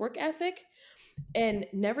 maintain your work ethic, and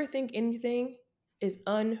never think anything is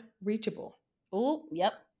unreachable. Oop.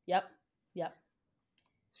 Yep. Yep. Yep.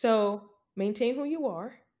 So maintain who you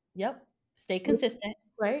are, Yep. Stay consistent.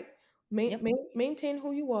 right? Yep. Maintain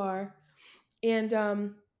who you are, and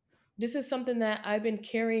this is something that I've been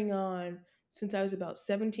carrying on since I was about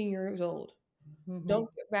 17 years old. Hmm.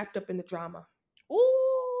 Don't get wrapped up in the drama.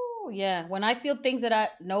 Ooh, yeah. When I feel things that I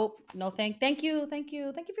nope, no thank you for your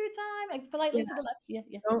time. Yeah, Politely to the left. Yeah,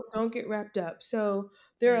 yeah, don't get wrapped up. So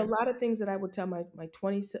there are a yeah. lot of things that I would tell my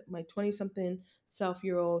 20 something self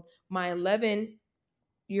year old, my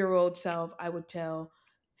 11-year old self. I would tell,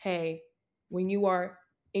 hey, when you are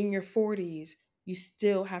in your 40s, you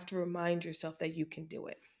still have to remind yourself that you can do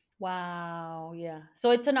it. Wow, yeah.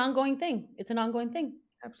 So it's an ongoing thing. It's an ongoing thing.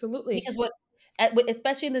 Absolutely. Because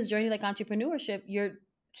especially in this journey like entrepreneurship, you're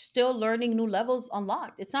still learning new levels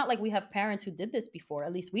unlocked. It's not like we have parents who did this before,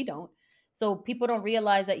 at least we don't. So people don't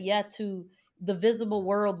realize that yet to the visible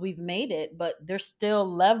world we've made it, but there's still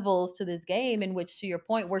levels to this game in which, to your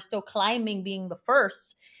point, we're still climbing being the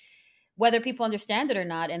first, whether people understand it or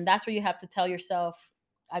not. And that's where you have to tell yourself,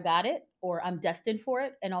 I got it, or I'm destined for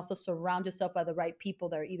it. And also surround yourself by the right people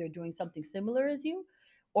that are either doing something similar as you,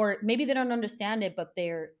 or maybe they don't understand it, but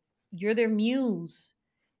you're their muse,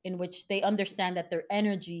 in which they understand that their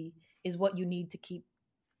energy is what you need to keep,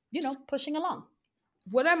 pushing along.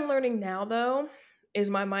 What I'm learning now, though, is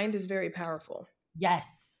my mind is very powerful.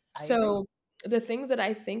 Yes, I agree. So the things that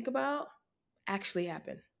I think about actually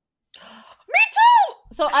happen. Me too.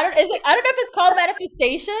 So I don't know if it's called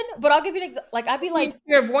manifestation, but I'll give you an example. Like I'd be Being like,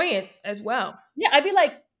 clairvoyant as well. yeah, I'd be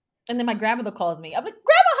like, and then my grandmother calls me. I'm like,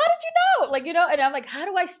 Grandma, how did you know? Like, and I'm like, how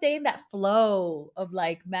do I stay in that flow of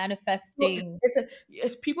like Well, manifesting?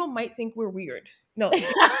 it's people might think we're weird. No,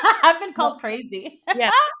 I've been no, called crazy. yeah,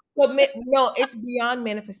 but no, it's beyond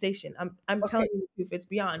manifestation. I'm telling Okay. you the truth. It's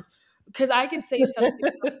beyond because I could say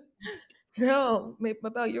something. No,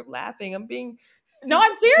 Mabel, you're laughing. I'm being No, super.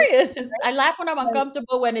 I'm serious. I laugh when I'm Like,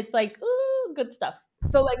 uncomfortable, when it's like, ooh, good stuff.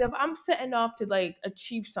 so, like, if I'm setting off to like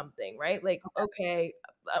achieve something, right? Like, Okay. okay,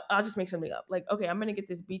 I'll just make something up. Like, okay, I'm gonna get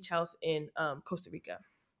this beach house in Costa Rica.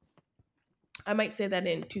 I might say that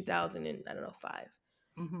in 2000 and I don't know 5.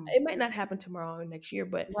 Hmm. It might not happen tomorrow or next year,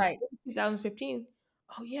 but Right. 2015.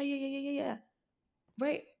 Oh yeah, yeah, yeah, yeah, yeah, yeah.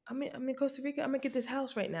 Right. I'm in Costa Rica. I'm gonna get this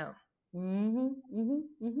house right now. Hmm. Hmm.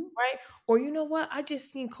 Hmm. Right. Or you know what? I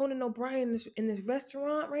just seen Conan O'Brien in this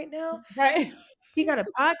restaurant right now. Right. He got a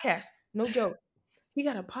podcast. No joke. He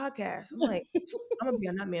got a podcast. I'm like, I'm gonna be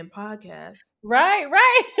on that man podcast. Right.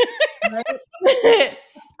 Right. Right.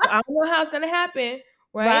 I don't know how it's gonna happen.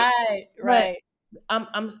 Right. Right. But Right.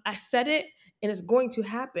 I said it and it's going to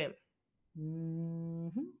happen. Hmm.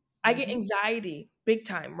 I get Hmm. anxiety big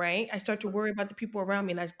time, right? I start to worry about the people around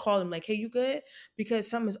me and I call them like, hey, you good? Because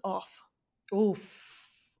something is off.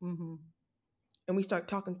 Oof. Hmm. And we start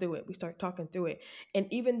talking through it. We start talking through it. And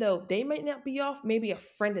even though they might not be off, maybe a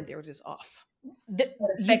friend of theirs is off. That You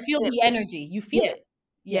affects feel them. the energy. You feel Yeah. it.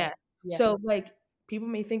 Yeah. Yeah. Yeah. So like people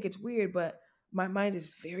may think it's weird, but my mind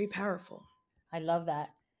is very powerful. I love that.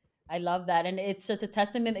 I love that. And it's such a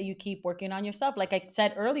testament that you keep working on yourself. Like I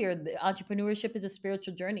said earlier, the entrepreneurship is a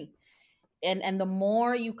spiritual journey. And the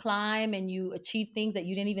more you climb and you achieve things that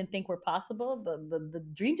you didn't even think were possible, the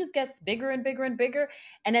dream just gets bigger and bigger and bigger.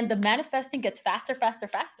 And then the manifesting gets faster, faster,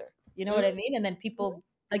 faster. You know Mhm. what I mean? And then people,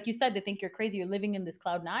 like you said, they think you're crazy. You're living in this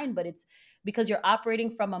cloud nine, but it's because you're operating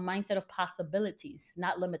from a mindset of possibilities,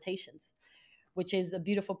 not limitations, which is a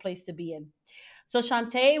beautiful place to be in. So,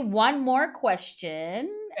 Shantae, one more question.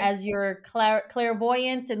 Okay. As you're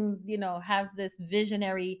clairvoyant and have this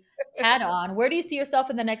visionary hat on, where do you see yourself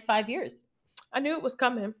in the next 5 years? I knew it was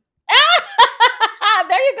coming.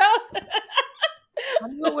 There you go. I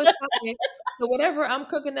knew it was coming. So whatever I'm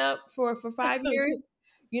cooking up for 5 years,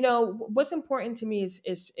 what's important to me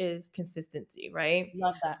is consistency, right?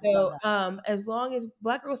 Love that. Love So that. as long as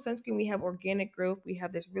Black Girl Sunscreen, we have organic growth, we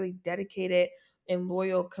have this really dedicated and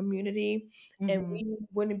loyal community, and Hmm. we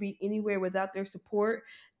wouldn't be anywhere without their support.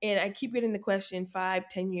 And I keep getting the question 5,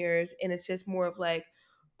 10 years, and it's just more of like,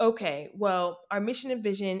 okay, well, our mission and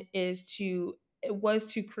vision it was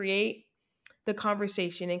to create the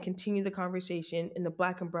conversation and continue the conversation in the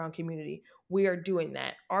Black and brown community. We are doing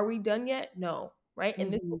that. Are we done yet? No. Right.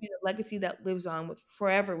 And this will Hmm. be the legacy that lives on with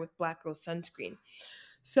forever with Black Girl Sunscreen.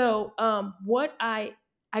 So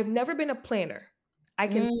I've never been a planner. I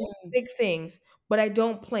can think Mm. big things, but I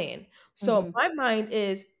don't plan. So Hmm. my mind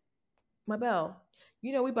is, my bell,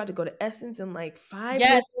 we about to go to Essence in like 5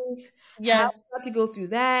 days. Yes. How Yes. we about to go through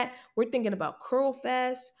that? We're thinking about Curl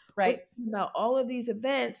Fest. We're Right. thinking about all of these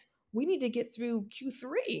events. We need to get through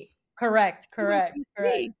Q3. Correct. We're in Correct.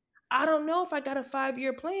 Correct. Q3. I don't know if I got a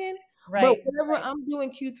 5-year plan, but Right. whatever Right. I'm doing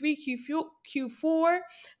Q3, Q4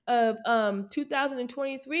 of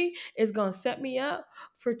 2023 is gonna set me up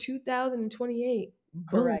for 2028.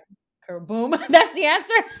 Boom. Correct. Boom. That's the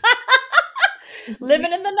answer.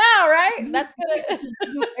 Living in the now, right? That's We gonna.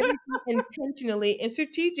 do everything intentionally and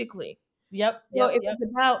strategically. Yep. So Yep. if Yep. it's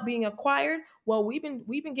about being acquired, well, we've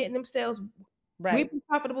been getting them sales. We've Right. been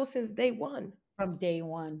profitable since day one. From day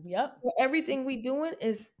one. Yep. So everything we doing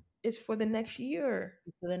is for the next year.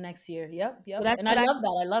 For the next year. Yep. So Yep. that's And I what I love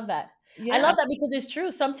that. I love that. I yeah. love that because it's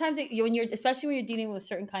true. Sometimes when you're, especially when you're dealing with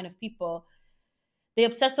certain kind of people, they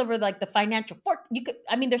obsess over like the financial fork. You could,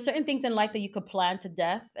 I mean, there's certain things in life that you could plan to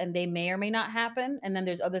death and they may or may not happen. And then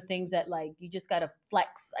there's other things that like you just gotta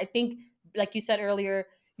flex. I think, like you said earlier,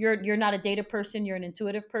 you're not a data person, you're an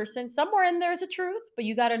intuitive person. Somewhere in there is a truth, but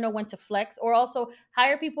you gotta know when to flex or also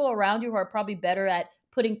hire people around you who are probably better at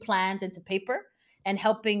putting plans into paper and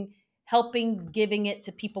helping giving it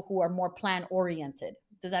to people who are more plan oriented.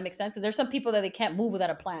 Does that make sense? Because there's some people that they can't move without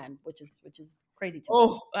a plan, which is crazy to me.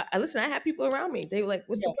 Oh, listen, I have people around me. They were like,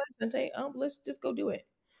 "What's the Yeah. plan, Shante?" Let's just go do it,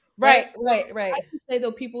 right? Right, right, I right. can say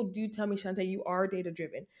though, people do tell me, Shante, you are data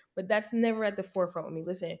driven, but that's never at the forefront with me.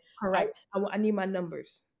 Listen, I, Correct. I need my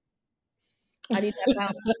numbers. I need that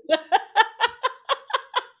balance.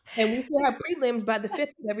 And we still have prelims by the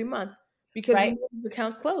 5th of every month because we Right, know the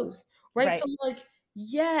accounts closed, right? So right. I'm like,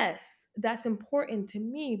 yes, that's important to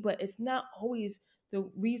me, but it's not always the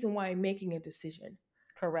reason why I'm making a decision.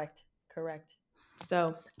 Correct, correct.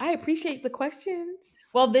 So I appreciate the questions.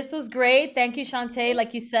 Well, this was great. Thank you, Shantae.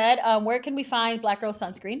 Like you said, where can we find Black Girl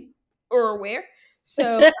Sunscreen? Or where.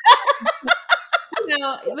 So,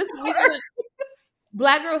 listen, we got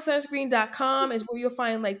blackgirlsunscreen.com is where you'll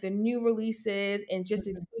find like the new releases and just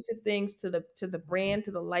Mhm. exclusive things to the brand,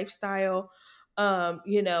 to the lifestyle.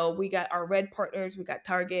 We got our red partners, we got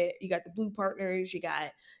Target, you got the blue partners, you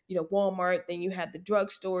got, Walmart, then you have the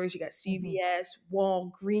drugstores, you got Mhm. CVS,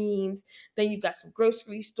 Walgreens, then you got some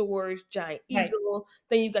grocery stores, Giant Right. Eagle,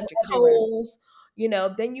 then you So got your everywhere. Kohl's,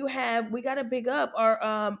 then we gotta big up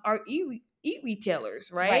our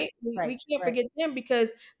e-retailers, right? Right, We right, can't right, forget them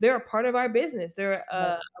because they're a part of our business. They're right.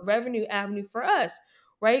 a revenue avenue for us,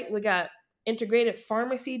 right? We got integrated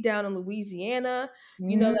pharmacy down in Louisiana. That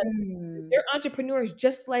Mm, they're entrepreneurs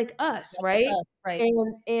just like us, just like right? us. Right.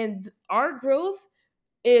 And our growth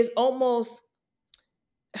is almost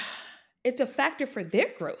it's a factor for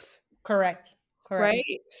their growth. Correct, correct.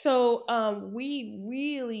 Right? So, we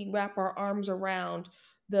really wrap our arms around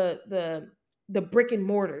the brick and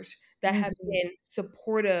mortars that have Mhm. been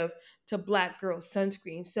supportive to Black Girl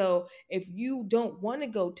Sunscreen. So, if you don't wanna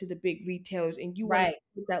go to the big retailers and you wanna Right.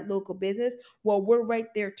 support that local business, well, we're right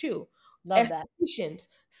there too. Love that. Estheticians,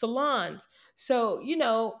 salons. So,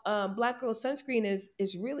 Black Girl Sunscreen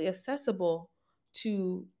is really accessible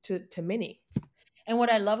to many. And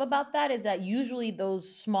what I love about that is that usually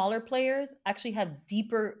those smaller players actually have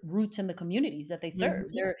deeper roots in the communities that they serve.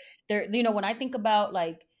 Mhm. They're when I think about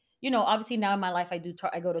like, obviously now in my life I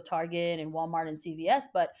go to Target and Walmart and CVS,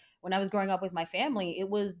 but when I was growing up with my family, it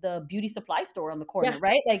was the beauty supply store on the Yeah. corner,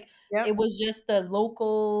 right? Like it Yep. was just the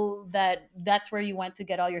local that's where you went to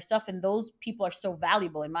get all your stuff. And those people are still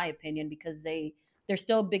valuable in my opinion because there's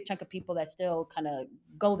still a big chunk of people that still kind of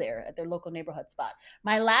go there at their local neighborhood spot.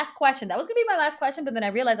 My last question, that was gonna be my last question, but then I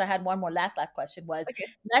realized I had one more last question was Okay.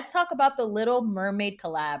 let's talk about the Little Mermaid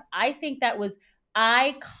collab. I think that was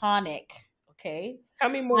iconic. Okay. Tell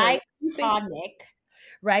me more. You think so? Iconic,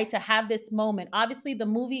 right? To have this moment. Obviously, the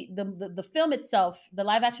movie, the film itself, the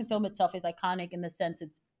live action film itself is iconic in the sense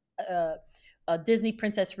it's uh, a Disney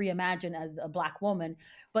princess reimagined as a black woman,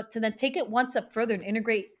 but to then take it one step further and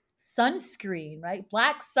integrate sunscreen, right?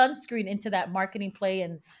 Black sunscreen into that marketing play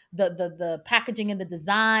and the packaging and the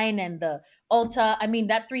design and the Ulta. I mean,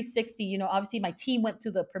 that 360, obviously my team went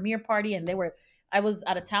to the premiere party and I was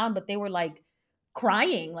out of town, but they were like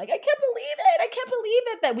crying. Like, I can't believe it. I can't believe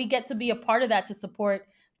it that we get to be a part of that to support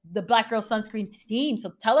the Black Girl Sunscreen team.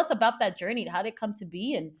 So tell us about that journey. How did it come to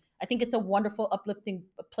be? And I think it's a wonderful, uplifting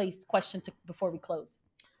place question to before we close.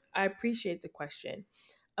 I appreciate the question.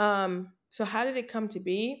 So how did it come to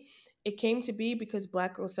be? It came to be because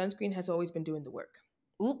Black Girl Sunscreen has always been doing the work.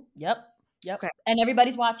 Ooh, yep, Okay. yep. And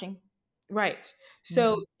everybody's watching. Right.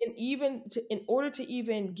 So, Mhm. in order to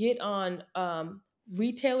even get on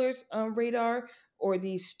retailers' radar or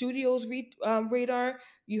the studios' radar,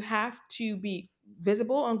 you have to be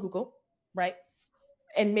visible on Google Right,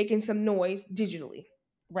 and making some noise digitally.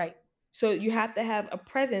 right. So you have to have a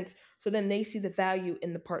presence, so then they see the value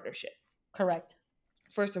in the partnership Correct.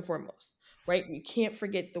 first and foremost, right? You can't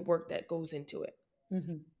forget the work that goes into it. Hmm.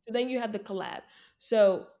 So then you have the collab.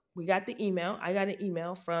 So we got the email. I got an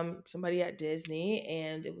email from somebody at Disney,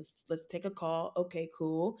 and it was, let's take a call. Okay,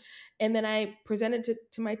 cool. And then I presented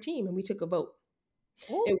to my team, and we took a vote.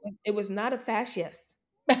 Ooh. It was not a fast yes.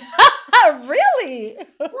 Really?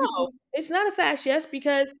 No, it's not a fast yes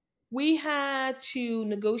because we had to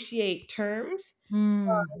negotiate terms.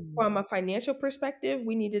 Mhm. From a financial perspective,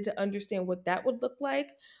 we needed to understand what that would look like.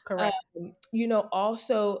 Correct.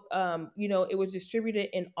 Also, it was distributed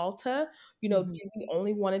in Alta. Hmm. Did we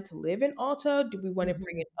only want it to live in Alta? Do we want to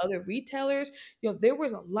bring Hmm. in other retailers? There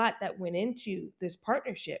was a lot that went into this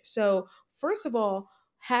partnership. So, first of all,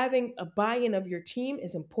 having a buy-in of your team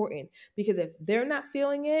is important because if they're not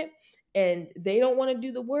feeling it and they don't want to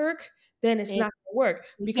do the work, then it's It, not going to work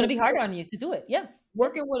it's going because to be hard on you to do it. Yeah. Yeah.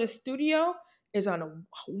 working with a studio is on a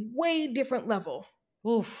way different level,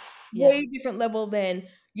 Oof. Yeah. way different level than,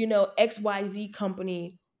 XYZ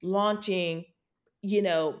company launching, you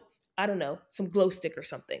know, I don't know, some glow stick or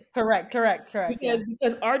something. Correct. Correct. Correct. Yeah.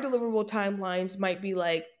 Because our deliverable timelines might be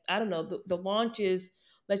like, I don't know, the launch is,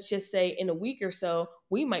 let's just say in a week or so,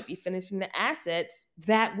 we might be finishing the assets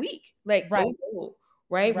that week. Like, oh Right. no,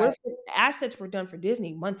 right? Right. Assets were done for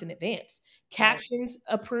Disney months in advance. Right. Captions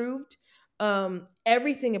approved,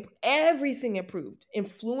 everything approved.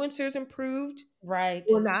 Influencers approved Right.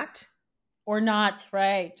 or not. Or not.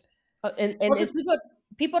 Right. And Well, it's because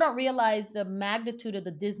people don't realize the magnitude of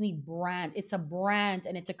the Disney brand. It's a brand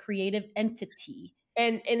and it's a creative entity.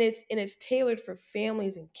 and it's tailored for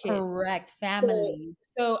families and kids. Correct. So Family.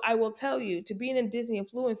 so I will tell you, to being a Disney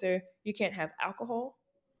influencer, you can't have alcohol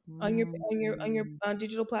on your Mm.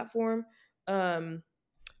 digital platform, um,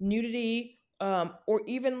 nudity, or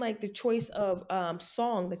even like the choice of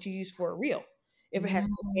song that you use for a reel. If it has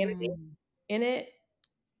profanity Mm. in it,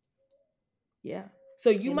 yeah. So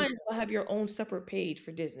you It might is as well have your own separate page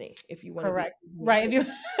for Disney if you want to be correct. a Disney Right. If influencer.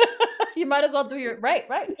 you you might as well do your right,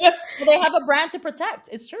 right. Well, they have a brand to protect.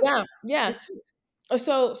 It's true. Yeah, yeah. It's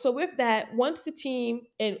true. So with that, once the team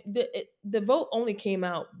and the vote only came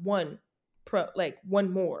out one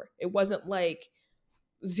more. It wasn't like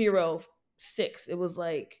 0-6. It was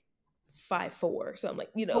like 5-4. So I'm like,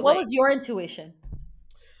 But what like, was your intuition?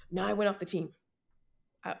 now I went off the team.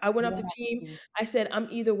 I went You off the went off the team. team. I said I'm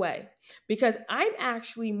either way because I'm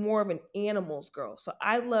actually more of an animals girl. So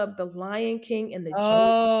I love the Lion King and the Jungle,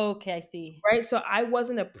 Oh, okay, I see. right? So I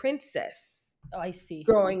wasn't a princess Oh, I see. I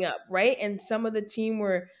growing see. up, right? And some of the team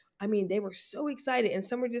were, I mean, they were so excited, and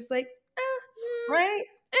some were just like, Mm, right?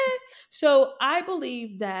 So I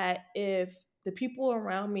believe that if the people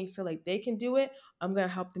around me feel like they can do it, I'm gonna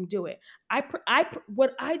help them do it.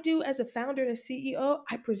 What I do as a founder and a CEO,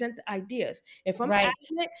 I present the ideas. If I'm right.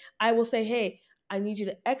 passionate, I will say, hey. I need you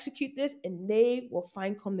to execute this, and they will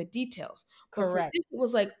fine comb the details. But for Correct. this, it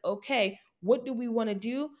was like, okay, what do we want to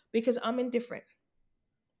do? Because I'm indifferent.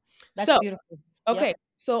 That's So beautiful. okay, Yep.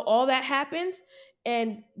 so all that happens,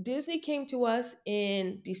 and Disney came to us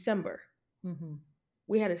in December. Hmm.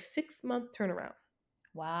 We had a 6-month turnaround.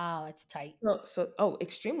 Wow, that's tight.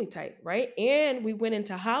 Extremely tight, right? And we went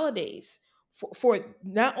into holidays for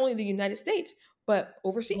not only the United States, but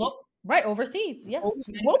overseas, Right, overseas. Yeah. United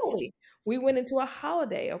States. globally. We went into a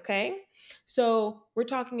holiday, okay? So we're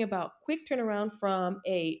talking about quick turnaround from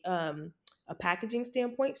a packaging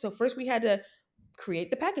standpoint. So first we had to create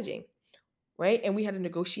the packaging, right? And we had to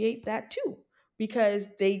negotiate that too because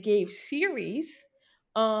they gave series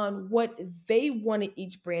on what they wanted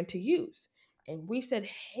each brand to use. And we said,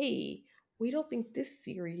 hey, we don't think this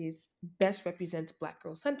series best represents Black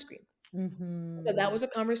Girl Sunscreen. So that Hmm. was a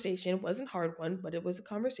conversation. It wasn't a hard one, but it was a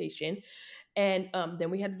conversation. And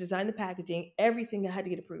then we had to design the packaging. Everything that had to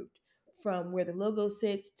get approved, from where the logo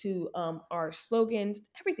sits to our slogans,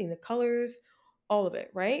 everything, the colors, all of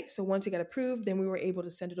it, right? So once it got approved, then we were able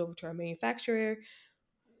to send it over to our manufacturer.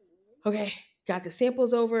 Okay, got the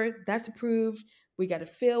samples over. That's approved. We got to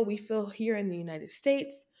fill. We fill here in the United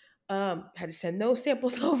States. had to send those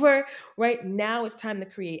samples over. Right now, it's time to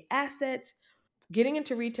create assets. Getting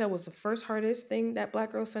into retail was the first hardest thing that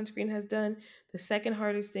Black Girl Sunscreen has done. The second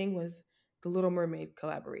hardest thing was the Little Mermaid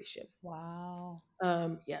collaboration. Wow.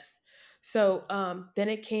 Yes. So then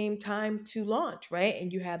it came time to launch, right?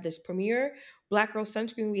 And you have this premiere, Black Girl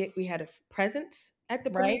Sunscreen. We had a presence at the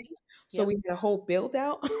premiere, Right. so Yep. we had a whole build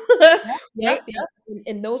out, Yep. right? Yep. Yep.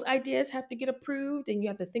 And those ideas have to get approved, and you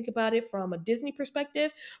have to think about it from a Disney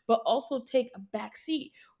perspective, but also take a back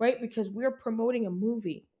seat, right? Because we're promoting a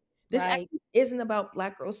movie. This Right. actually isn't about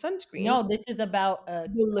Black Girl Sunscreen, No, this is about The I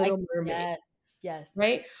Little Mermaid, yes, yes.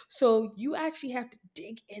 right? So you actually have to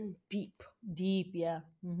dig in deep Deep, yeah.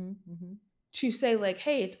 Hmm. to say like,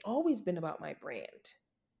 hey, it's always been about my brand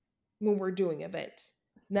when we're doing events.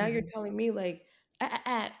 Now you're Hmm. telling me like,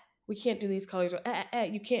 we can't do these colors, or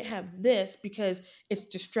you can't have this because it's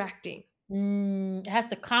distracting. It has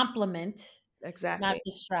to complement, not Exactly.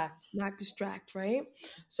 distract. Not distract, right?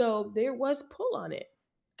 So there was pull on it.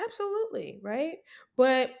 Absolutely, right?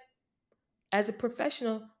 But as a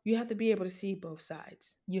professional, you have to be able to see both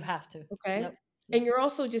sides. You have to. Okay. Yep. And Yep. you're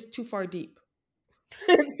also just too far deep to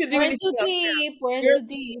do We're in anything too else. deep. We're in You're too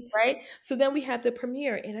too deep, deep. right? So then we have the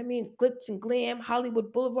premiere, and I mean, glitz and glam,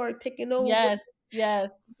 Hollywood Boulevard taking over, Yes.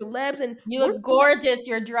 Yes. celebs, and You we're look gorgeous,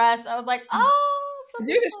 your dress. I was like, oh,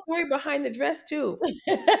 there's a so story behind the dress too.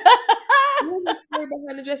 beautiful. There's a story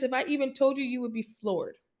behind the dress. If I even told you, you would be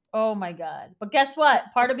floored. Oh my God. But guess what?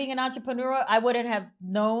 Part of being an entrepreneur, I wouldn't have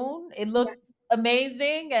known. It Yeah, looked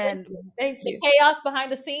amazing thank and you, thank the you, chaos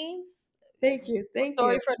behind the scenes, thank you, a thank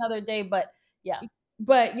story you. for another day. But yeah.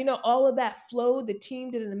 But all of that flowed. The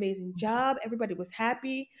team did an amazing job. Everybody was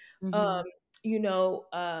happy. Um,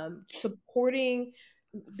 Hmm. Supporting.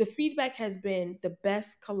 The feedback has been the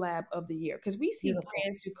best collab of the year because we see Beautiful.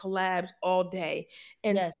 brands do collabs all day,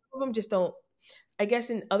 and Yes. some of them just don't. I guess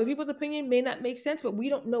in other people's opinion may not make sense, but we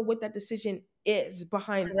don't know what that decision is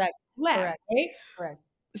behind Correct. collab, Correct. right? Correct.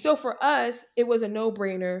 So for us, it was a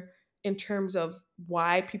no-brainer in terms of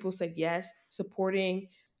why people said yes, supporting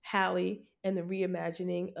Hallie and the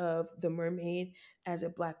reimagining of the mermaid as a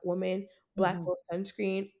black woman, Black Hmm. Girl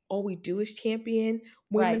Sunscreen. All we do is champion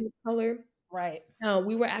Right. women of color. Right.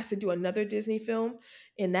 We were asked to do another Disney film,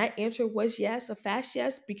 and that answer was yes, a fast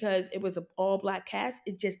yes, because it was an all black cast.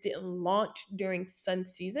 It just didn't launch during Sun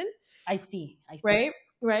season, I see. I see. right?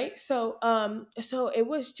 Right. So it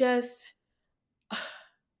was just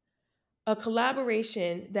a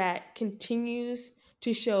collaboration that continues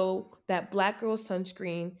to show that Black Girl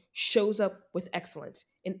Sunscreen shows up with excellence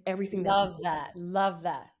in everything that we Love do. that. Love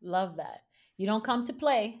that. Love that. You don't come to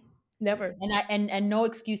play, Never, and no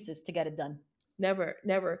excuses to get it done. never,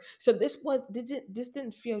 never. So this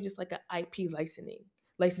didn't feel just like an IP licensing.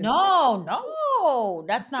 No, no,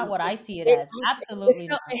 that's not what I see it It, as. it Absolutely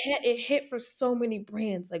felt not. it hit for so many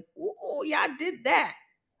brands. Like, oh, y'all did that.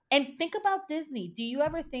 And think about Disney. Do you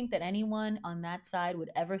ever think that anyone on that side would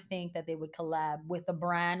ever think that they would collab with a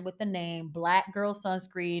brand with the name Black Girl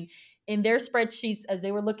Sunscreen in their spreadsheets as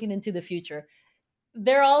they were looking into the future?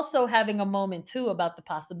 They're also having a moment too about the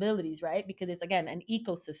possibilities, right? Because it's again an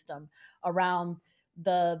ecosystem around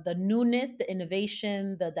the newness, the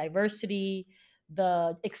innovation, the diversity,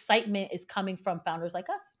 the excitement is coming from founders like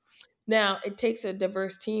us. Now it takes a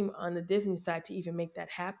diverse team on the Disney side to even make that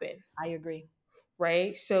happen. I agree.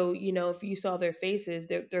 Right? So, if you saw their faces,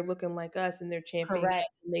 they're looking like us and they're championing Correct.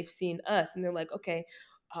 us and they've seen us and they're like, okay,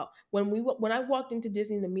 when I walked into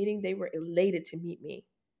Disney in the meeting, they were elated to meet me.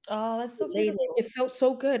 Oh, that's so Elated. beautiful. It felt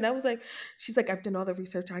so good. And I was like, she's like, I've done all the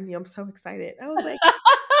research on you. I'm so excited. I was like,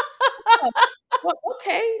 oh, well,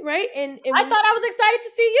 okay, right? And I when thought I was excited to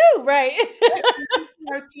see you, right, when you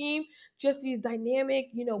see our team, just these dynamic,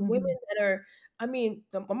 women Mhm. that are, I mean,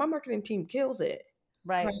 my marketing team kills it.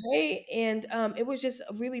 Right. Right. And it was just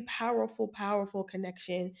a really powerful, powerful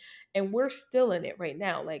connection. And we're still in it right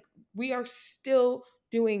now. Like we are still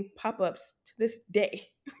doing pop-ups to this day.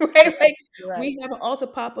 Right. You're right. Like You're we right. have an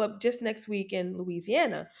Ulta pop-up just next week in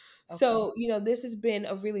Louisiana. Okay. So, this has been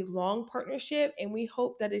a really long partnership and we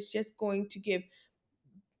hope that it's just going to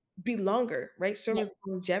be longer, right? Service Yes.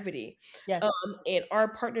 longevity. Yes. Um, and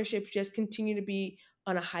our partnerships just continue to be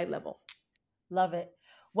on a high level. Love it.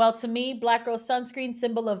 Well, to me, Black Girl Sunscreen,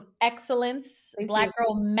 symbol of excellence, Thank Black you.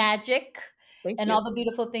 Girl magic, Thank and you. all the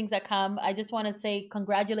beautiful things that come. I just want to say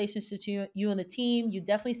congratulations to you and the team. You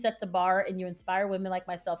definitely set the bar and you inspire women like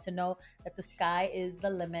myself to know that the sky is the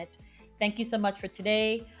limit. Thank you so much for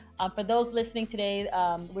today. For those listening today,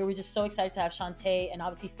 we were just so excited to have Shontay, and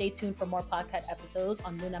obviously stay tuned for more podcast episodes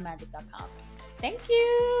on lunamagic.com. Thank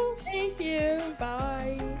you. Thank